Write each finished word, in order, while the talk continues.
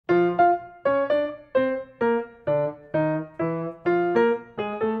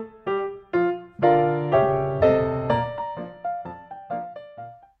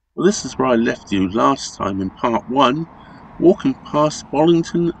Well, this is where I left you last time in part 1, walking past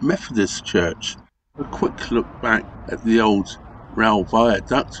Bollington Methodist Church. A quick look back at the old rail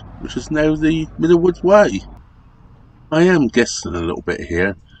viaduct, which is now the Middlewood Way. I am guessing a little bit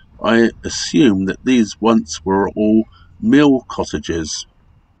here. I assume that these once were all mill cottages.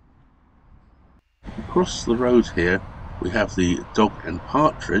 Across the road here we have the Dog and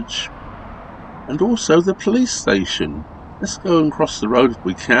Partridge and also the police station. Let's go and cross the road if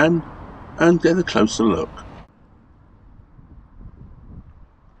we can and get a closer look.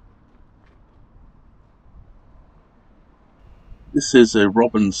 This is a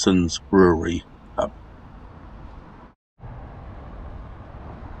Robinson's Brewery pub.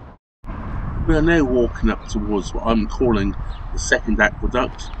 We are now walking up towards what I'm calling the second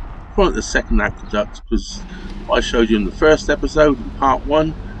aqueduct. I call it the second aqueduct because what I showed you in the first episode in part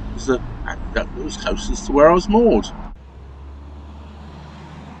 1 was the aqueduct that was closest to where I was moored.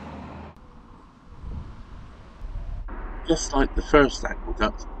 Just like the first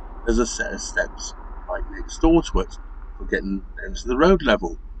aqueduct, there's a set of steps right next door to it for getting down to the road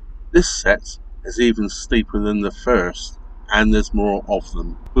level. This set is even steeper than the first, and there's more of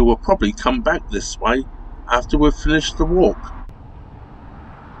them. We will probably come back this way after we've finished the walk.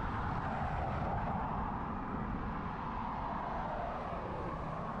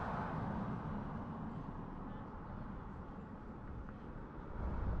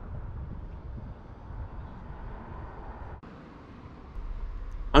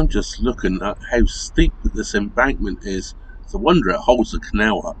 I'm just looking at how steep this embankment is. It's a wonder it holds the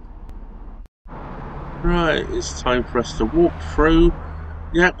canal up. Right, it's time for us to walk through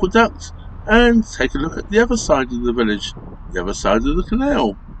the aqueduct and take a look at the other side of the village, the other side of the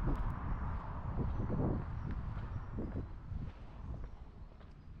canal.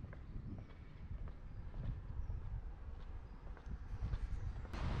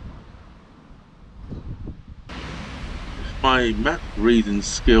 If my map reading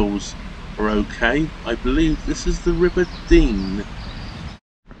skills are okay, I believe this is the River Dean.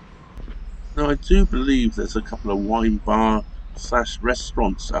 Now I do believe there's a couple of wine bar /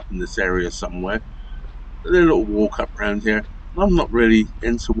 restaurants up in this area somewhere. A little walk up round here. I'm not really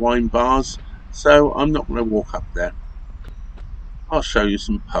into wine bars, so I'm not going to walk up there. I'll show you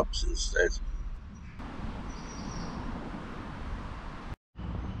some pubs instead.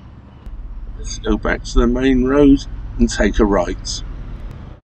 Let's go back to the main road and take a right.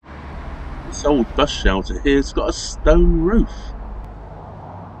 This old bus shelter here's got a stone roof.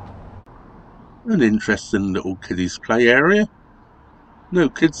 An interesting little kiddies play area. No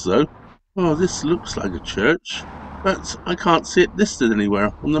kids though. Oh, this looks like a church, but I can't see it listed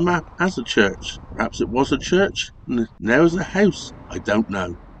anywhere on the map as a church. Perhaps it was a church and now is a house. I don't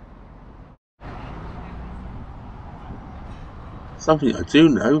know. Something I do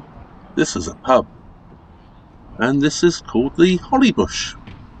know, this is a pub, and this is called the Hollybush.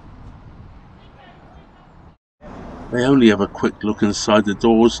 I only have a quick look inside the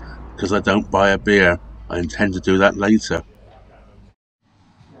doors because I don't buy a beer. I intend to do that later.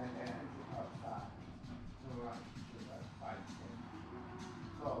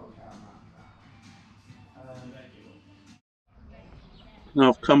 Now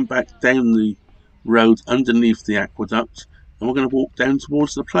I've come back down the road underneath the aqueduct and we're going to walk down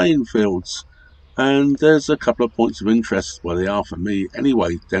towards the playing fields. And there's a couple of points of interest, well they are for me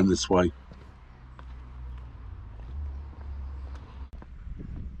anyway, down this way.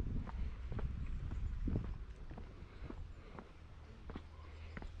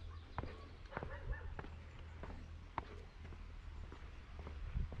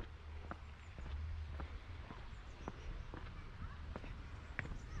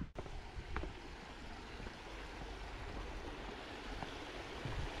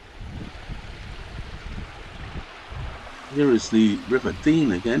 Here is the River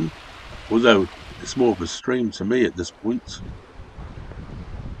Dean again, although it's more of a stream to me at this point.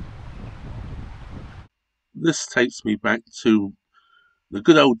 This takes me back to the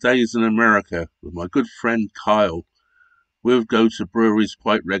good old days in America with my good friend Kyle. We would go to breweries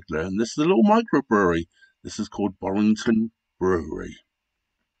quite regular, and this is a little microbrewery. This is called Bollington Brewery.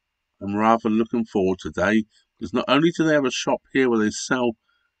 I'm rather looking forward today, because not only do they have a shop here where they sell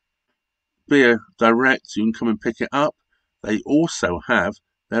beer direct, you can come and pick it up, they also have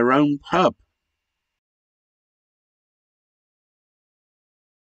their own pub.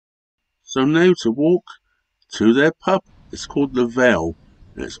 So now to walk to their pub. It's called the Vale,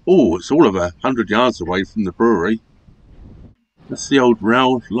 and it's all of 100 yards away from the brewery. That's the old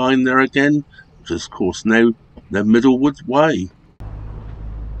rail line there again, which is of course now the Middlewood Way.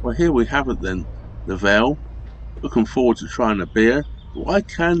 Well, here we have it then, the Vale. Looking forward to trying a beer But I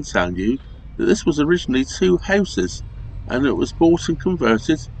can tell you that this was originally 2 houses, and it was bought and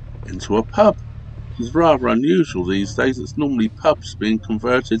converted into a pub. Which is rather unusual these days. It's normally pubs being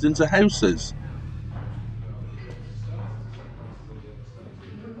converted into houses.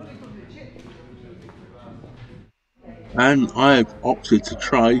 And I've opted to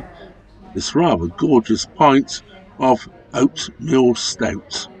try this rather gorgeous pint of oatmeal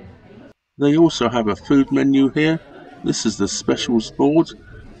stout. They also have a food menu here. This is the specials board.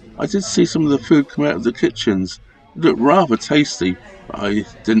 I did see some of the food come out of the kitchens. It looked rather tasty, but I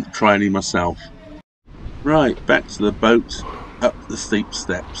didn't try any myself. Right, back to the boat, up the steep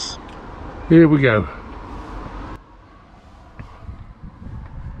steps. Here we go.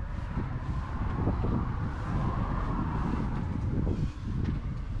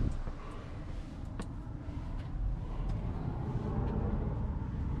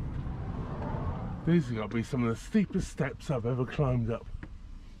 These have got to be some of the steepest steps I've ever climbed up.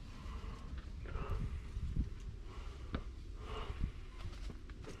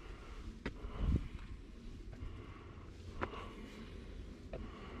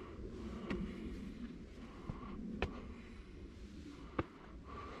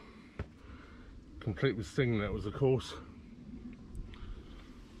 Complete with singing, that was, of course.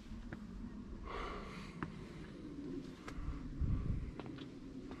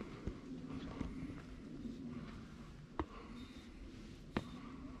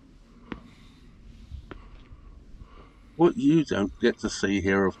 What you don't get to see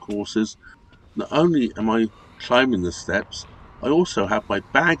here, of course, is not only am I climbing the steps, I also have my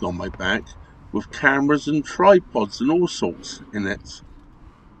bag on my back with cameras and tripods and all sorts in it.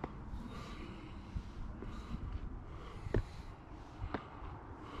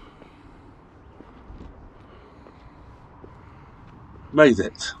 Made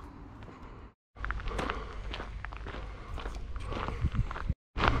it.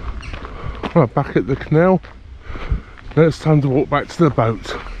 Right, back at the canal. Now it's time to walk back to the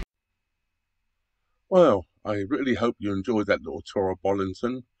boat. Well, I really hope you enjoyed that little tour of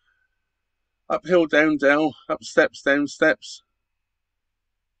Bollington. Uphill, down dale, up steps, down steps.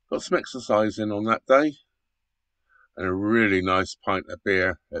 Got some exercise in on that day. And a really nice pint of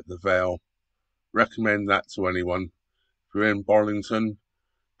beer at the Vale. Recommend that to anyone. If you're in Bollington,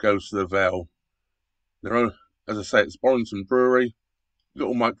 go to the Vale. As I say, it's Bollington Brewery,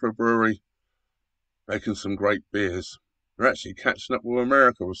 little microbrewery, making some great beers. They're actually catching up with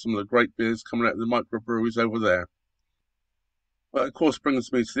America with some of the great beers coming out of the microbreweries over there. Well, of course,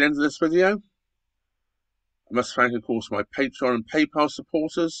 brings me to the end of this video. I must thank, of course, my Patreon and PayPal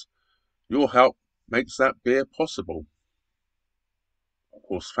supporters. Your help makes that beer possible. Of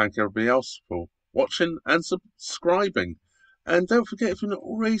course, thank everybody else for watching and subscribing. And don't forget, if you're not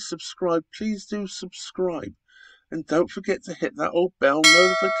already subscribed, please do subscribe. And don't forget to hit that old bell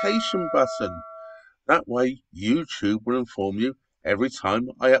notification button. That way, YouTube will inform you every time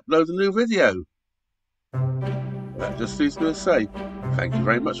I upload a new video. That just leaves me to say, thank you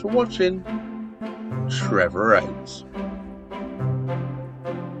very much for watching. Trevor out.